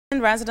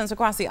residents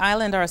across the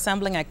island are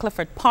assembling at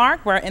Clifford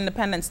Park, where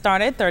Independence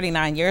started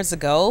 39 years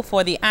ago,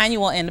 for the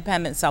annual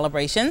Independence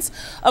celebrations.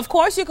 Of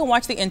course, you can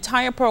watch the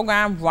entire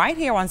program right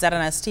here on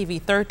ZNS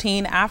TV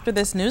 13 after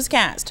this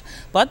newscast.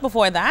 But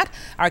before that,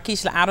 our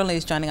Keishla Adderley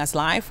is joining us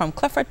live from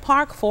Clifford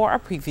Park for a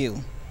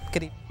preview.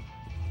 Good evening.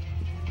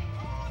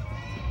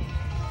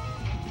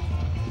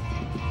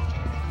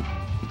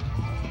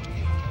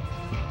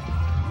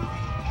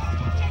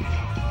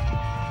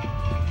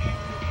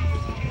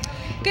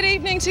 Good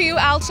evening to you,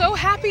 Alto.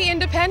 Happy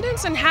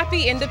Independence and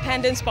happy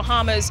Independence,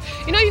 Bahamas.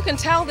 You know, you can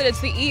tell that it's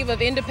the eve of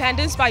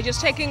Independence by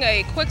just taking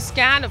a quick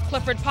scan of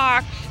Clifford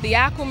Park. The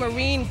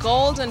aquamarine,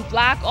 gold and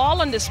black,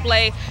 all on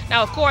display.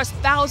 Now, of course,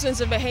 thousands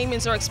of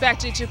Bahamians are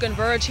expected to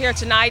converge here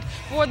tonight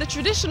for the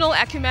traditional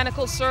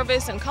ecumenical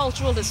service and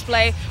cultural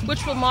display,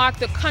 which will mark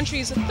the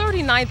country's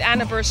 39th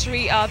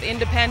anniversary of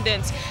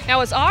independence. Now,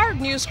 as our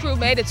news crew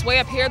made its way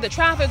up here, the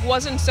traffic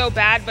wasn't so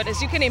bad, but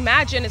as you can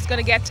imagine, it's going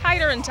to get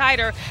tighter and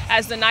tighter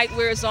as the night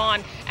wears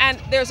on. And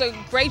there's a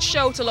great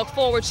show to look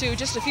forward to.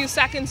 Just a few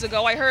seconds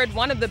ago, I heard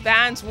one of the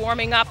bands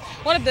warming up,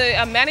 one of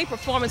the many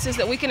performances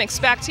that we can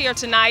expect here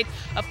tonight.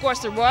 Of course,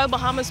 the Royal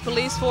Bahamas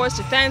Police Force,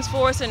 Defense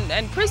Force,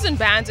 and prison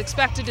bands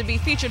expected to be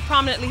featured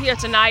prominently here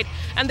tonight.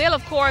 And they'll,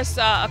 of course,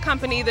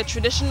 accompany the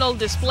traditional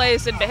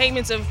displays that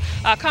Bahamians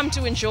have come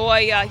to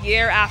enjoy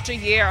year after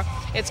year.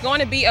 It's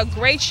going to be a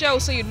great show,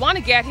 so you'd want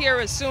to get here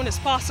as soon as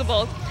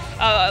possible.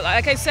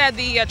 Like I said,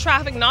 the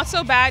traffic not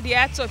so bad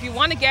yet, so if you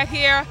want to get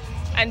here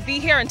and be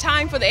here in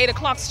time for the 8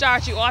 o'clock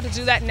start, you ought to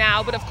do that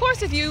now. But of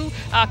course, if you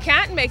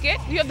can't make it,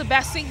 you have the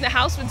best seat in the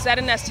house with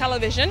ZNS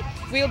Television.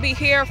 We'll be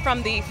here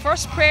from the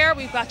first prayer,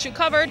 we've got you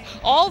covered,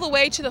 all the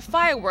way to the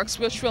fireworks,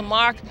 which will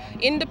mark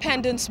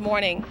Independence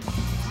morning.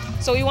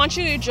 So we want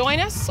you to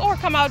join us or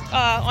come out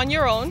on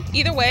your own.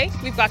 Either way,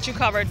 we've got you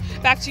covered.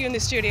 Back to you in the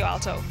studio,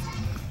 Alto.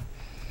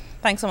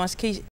 Thanks so much, Keisha.